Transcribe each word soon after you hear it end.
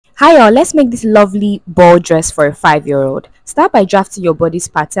Hi all, let's make this lovely ball dress for a 5-year-old. Start by drafting your body's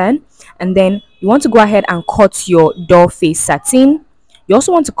pattern, and then you want to go ahead and cut your doll face satin. You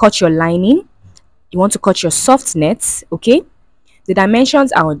also want to cut your lining. You want to cut your soft net, okay? The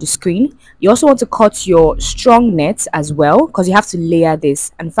dimensions are on the screen. You also want to cut your strong net as well because you have to layer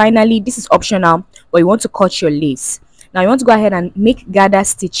this. And finally, this is optional, but you want to cut your lace. Now you want to go ahead and make gather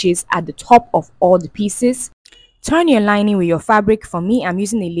stitches at the top of all the pieces. Turn your lining with your fabric. For me, I'm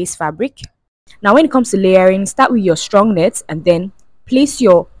using a lace fabric. Now when it comes to layering, start with your strong net and then place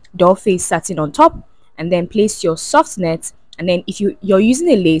your doll face satin on top, and then place your soft net, and then if you're using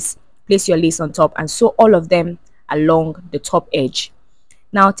a lace, place your lace on top and sew all of them along the top edge.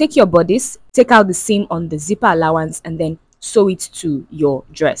 Now take your bodice, take out the seam on the zipper allowance, and then sew it to your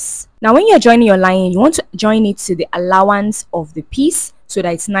dress. Now when you're joining your lining, you want to join it to the allowance of the piece so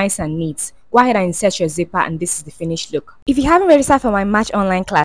that it's nice and neat. Go ahead and insert your zipper, and this is the finished look. If you haven't registered for my Match online class,